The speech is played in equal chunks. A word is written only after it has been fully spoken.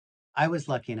I was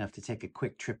lucky enough to take a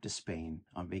quick trip to Spain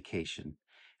on vacation,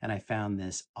 and I found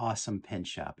this awesome pen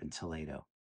shop in Toledo.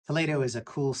 Toledo is a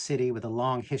cool city with a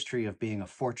long history of being a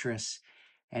fortress,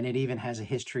 and it even has a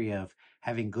history of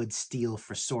having good steel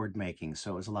for sword making,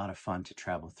 so it was a lot of fun to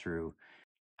travel through.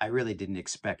 I really didn't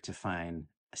expect to find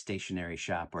a stationery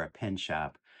shop or a pen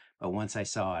shop, but once I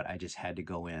saw it, I just had to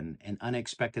go in and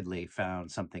unexpectedly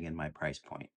found something in my price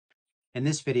point. In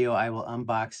this video, I will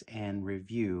unbox and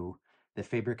review the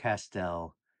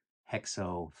Faber-Castell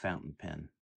Hexo fountain pen.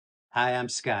 Hi, I'm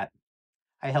Scott.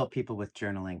 I help people with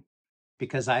journaling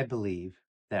because I believe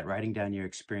that writing down your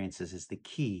experiences is the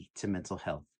key to mental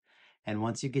health. And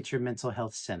once you get your mental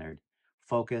health centered,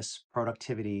 focus,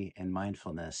 productivity, and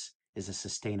mindfulness is a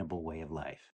sustainable way of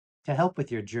life. To help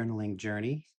with your journaling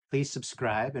journey, please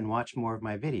subscribe and watch more of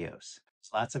my videos.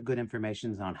 There's lots of good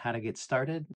information on how to get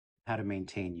started, how to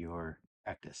maintain your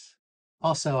practice.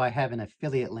 Also, I have an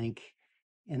affiliate link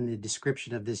in the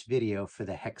description of this video for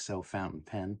the Hexo fountain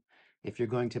pen. If you're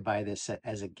going to buy this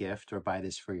as a gift or buy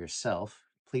this for yourself,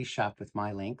 please shop with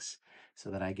my links so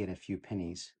that I get a few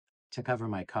pennies to cover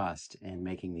my cost in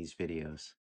making these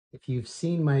videos. If you've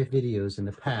seen my videos in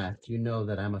the past, you know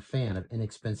that I'm a fan of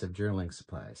inexpensive journaling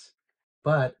supplies.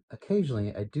 But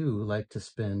occasionally I do like to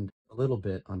spend a little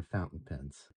bit on fountain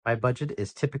pens. My budget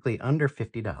is typically under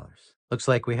 $50. Looks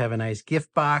like we have a nice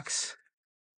gift box.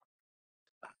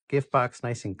 Gift box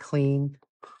nice and clean.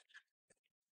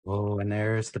 Oh, and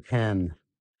there's the pen.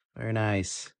 Very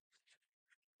nice.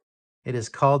 It is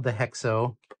called the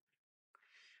Hexo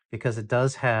because it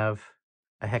does have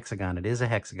a hexagon. It is a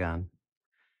hexagon.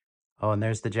 Oh, and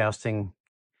there's the jousting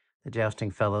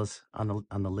fellows on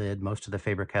the lid. Most of the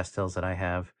Faber-Castells that I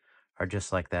have are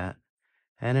just like that.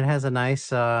 And it has a nice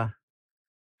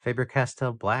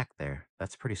Faber-Castell black there.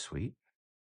 That's pretty sweet.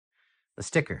 The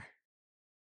sticker.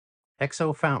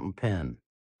 Hexo fountain pen.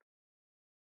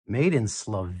 Made in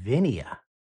Slovenia.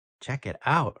 Check it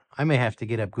out. I may have to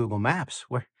get up Google Maps.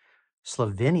 Where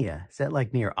Slovenia? Is that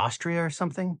like near Austria or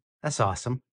something? That's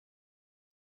awesome.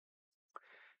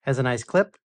 Has a nice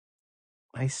clip.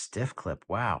 Nice stiff clip.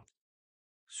 Wow.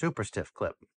 Super stiff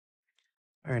clip.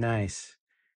 Very nice.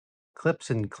 Clips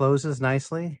and closes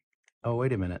nicely. Oh,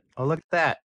 wait a minute. Oh, look at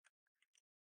that.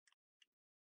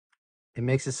 It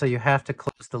makes it so you have to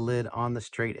close the lid on the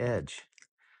straight edge.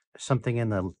 There's something in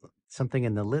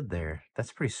the lid there.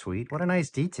 That's pretty sweet. What a nice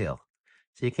detail.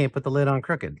 So you can't put the lid on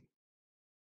crooked.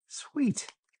 Sweet.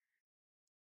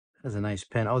 That's a nice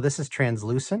pen. Oh, this is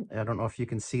translucent. I don't know if you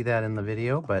can see that in the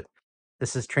video, but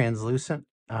this is translucent.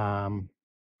 A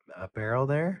barrel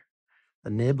there. The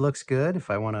nib looks good. If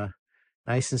I want to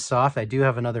nice and soft, I do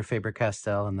have another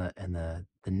Faber-Castell, and the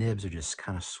nibs are just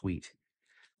kind of sweet.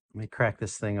 Let me crack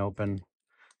this thing open.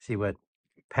 See what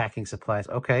packing supplies.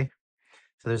 Okay,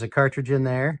 so there's a cartridge in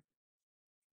there.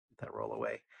 Let that roll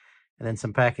away. And then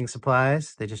some packing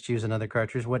supplies. They just use another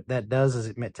cartridge. What that does is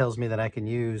it tells me that I can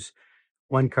use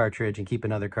one cartridge and keep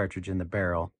another cartridge in the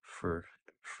barrel for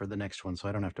the next one, so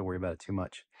I don't have to worry about it too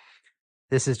much.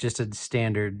 This is just a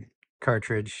standard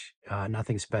cartridge,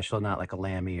 nothing special, not like a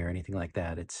Lamy or anything like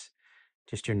that. It's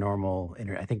just your normal,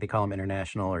 I think they call them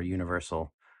international or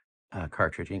universal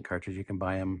cartridge, ink cartridge. You can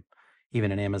buy them.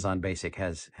 Even an Amazon Basic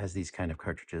has these kind of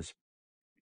cartridges.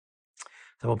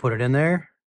 So we'll put it in there.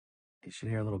 You should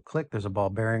hear a little click. There's a ball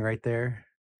bearing right there.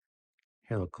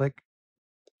 Hear a little click.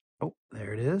 Oh,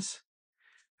 there it is.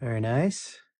 Very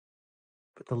nice.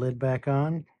 Put the lid back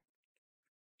on.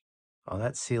 Oh,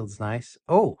 that seal's nice.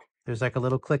 Oh, there's like a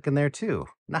little click in there too.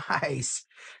 Nice.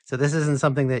 So this isn't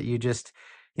something that you just,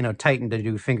 tighten to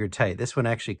do finger tight. This one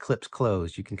actually clips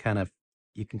closed. You can kind of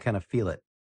feel it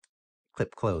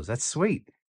clip closed. That's sweet.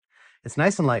 It's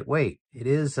nice and lightweight. It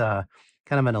is kind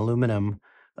of an aluminum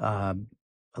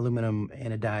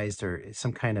anodized or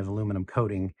some kind of aluminum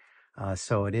coating.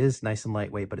 So it is nice and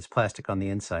lightweight, but it's plastic on the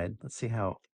inside. Let's see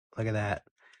how, look at that.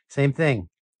 Same thing.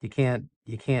 You can't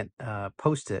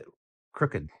post it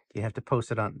crooked. You have to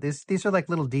post it on these are like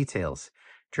little details.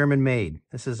 German made.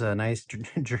 This is a nice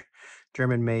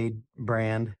German made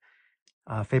brand.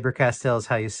 Faber-Castell is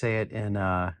how you say it in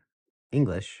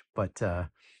English, but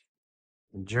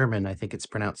in German, I think it's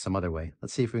pronounced some other way.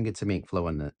 Let's see if we can get some ink flow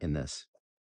in this.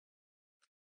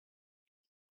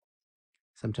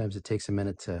 Sometimes it takes a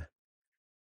minute to,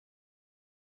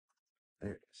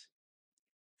 there it is.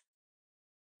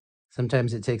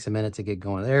 Sometimes it takes a minute to get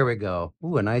going. There we go.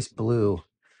 Ooh, a nice blue.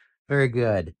 Very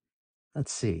good.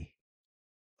 Let's see.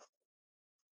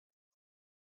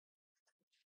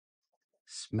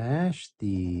 Smash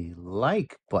the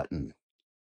like button.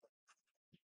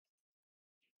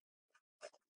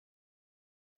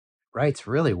 Writes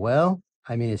really well.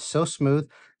 I mean, it's so smooth.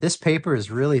 This paper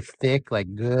is really thick,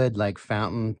 like good, like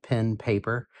fountain pen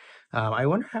paper. I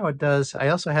wonder how it does. I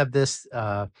also have this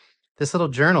little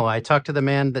journal. I talked to the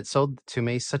man that sold it to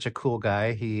me. Such a cool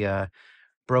guy. He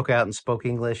broke out and spoke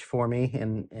English for me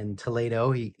in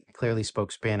Toledo. He clearly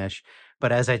spoke Spanish,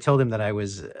 but as I told him that I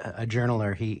was a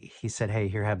journaler, he said, "Hey,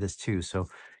 here, have this too." So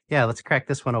yeah, let's crack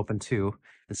this one open too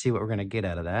and see what we're gonna get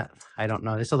out of that. I don't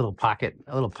know. It's a little pocket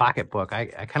book. I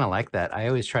kind of like that. I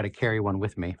always try to carry one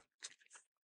with me.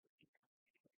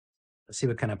 Let's see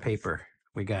what kind of paper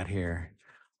we got here.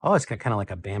 Oh, it's got kind of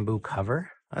like a bamboo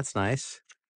cover. That's nice.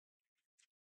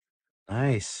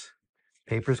 Nice.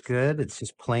 Paper's good. It's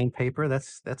just plain paper.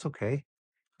 That's okay.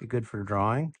 Be good for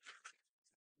drawing.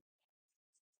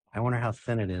 I wonder how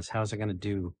thin it is. How's it going to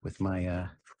do with my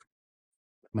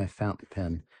fountain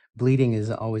pen? Bleeding is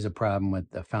always a problem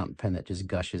with a fountain pen that just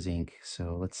gushes ink.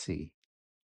 So let's see.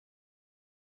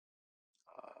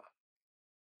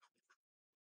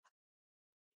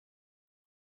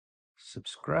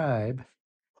 Subscribe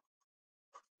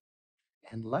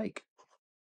and like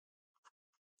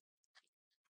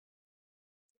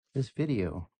this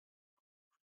video.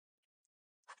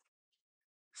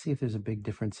 See if there's a big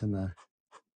difference in the...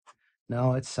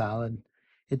 No, it's solid.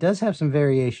 It does have some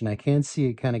variation. I can see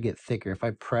it kind of get thicker. If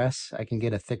I press, I can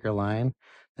get a thicker line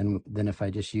than if I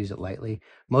just use it lightly.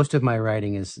 Most of my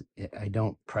writing is, I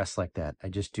don't press like that. I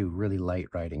just do really light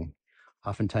writing.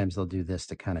 Oftentimes they'll do this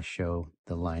to kind of show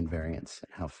the line variance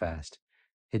and how fast.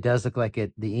 It does look like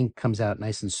the ink comes out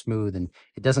nice and smooth and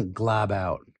it doesn't glob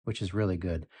out, which is really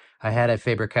good. I had a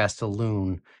Faber-Castell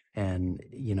Loon and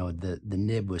the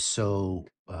nib was so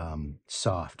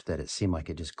soft that it seemed like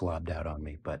it just globbed out on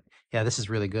me. But yeah, this is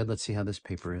really good. Let's see how this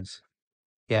paper is.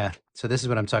 Yeah, so this is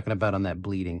what I'm talking about on that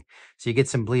bleeding. So you get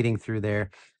some bleeding through there.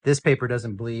 This paper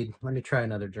doesn't bleed. Let me try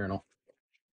another journal.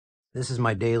 This is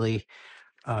my daily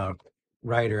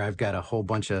writer. I've got a whole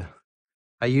bunch of...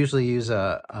 I usually use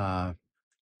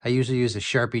I usually use a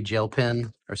Sharpie gel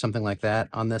pen or something like that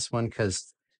on this one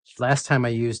because last time I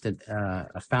used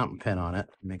a fountain pen on it.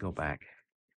 Let me go back.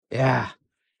 Yeah,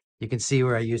 you can see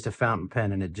where I used a fountain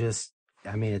pen and it just,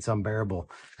 I mean, it's unbearable.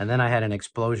 And then I had an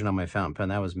explosion on my fountain pen.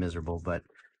 That was miserable, but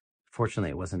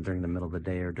fortunately it wasn't during the middle of the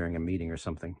day or during a meeting or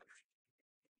something.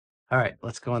 All right,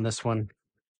 let's go on this one.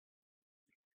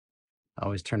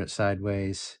 Always turn it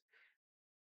sideways.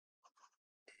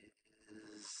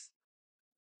 Is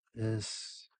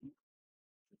this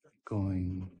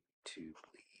going to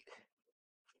bleed?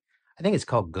 I think it's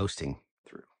called ghosting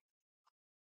through.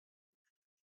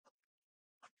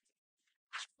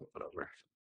 Flip it over.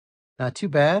 Not too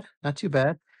bad. Not too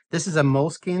bad. This is a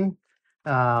Moleskine.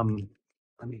 Let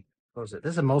me close it.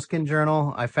 This is a Moleskine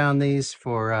journal. I found these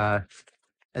for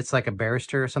it's like a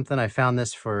barrister or something. I found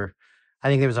this for, I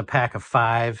think there was a pack of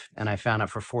 5 and I found it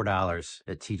for $4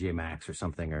 at TJ Maxx or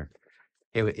something, or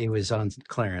it was on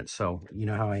clearance. So you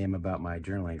know how I am about my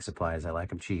journaling supplies. I like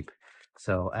them cheap.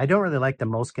 So I don't really like the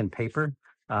Moleskine paper.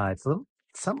 It's a little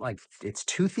something like, it's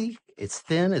toothy. It's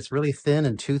thin. It's really thin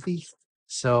and toothy.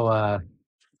 So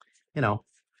you know,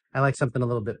 I like something a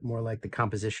little bit more like the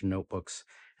composition notebooks,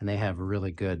 and they have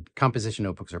really good composition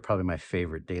notebooks are probably my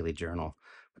favorite daily journal,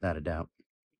 without a doubt.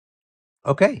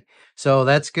 Okay, so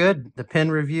that's good. The pen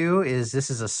review is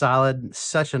this is a solid,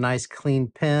 such a nice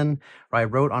clean pen. I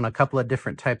wrote on a couple of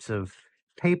different types of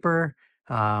paper,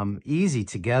 easy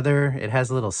together. It has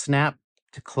a little snap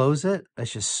to close it.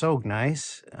 It's just so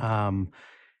nice.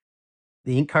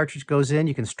 The ink cartridge goes in.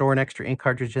 You can store an extra ink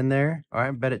cartridge in there. All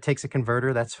right, but it takes a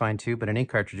converter. That's fine too, but an ink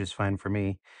cartridge is fine for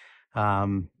me.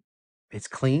 Um, it's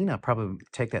clean. I'll probably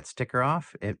take that sticker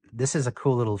off. This is a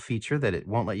cool little feature that it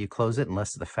won't let you close it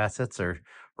unless the facets are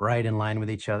right in line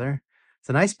with each other. It's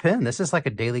a nice pen. This is like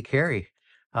a daily carry.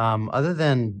 Other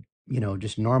than,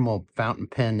 just normal fountain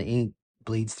pen ink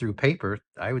bleeds through paper,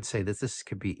 I would say that this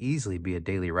could be easily be a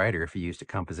daily writer if you used a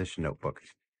composition notebook.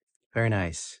 Very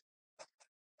nice.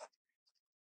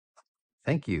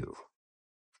 Thank you.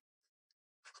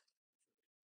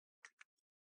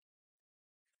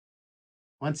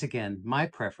 Once again, my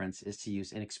preference is to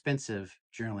use inexpensive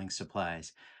journaling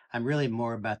supplies. I'm really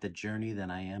more about the journey than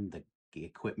I am the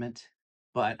equipment,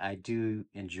 but I do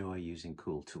enjoy using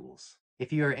cool tools.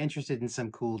 If you are interested in some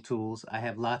cool tools, I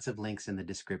have lots of links in the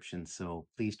description, so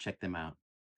please check them out.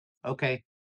 Okay,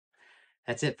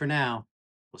 that's it for now.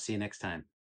 We'll see you next time.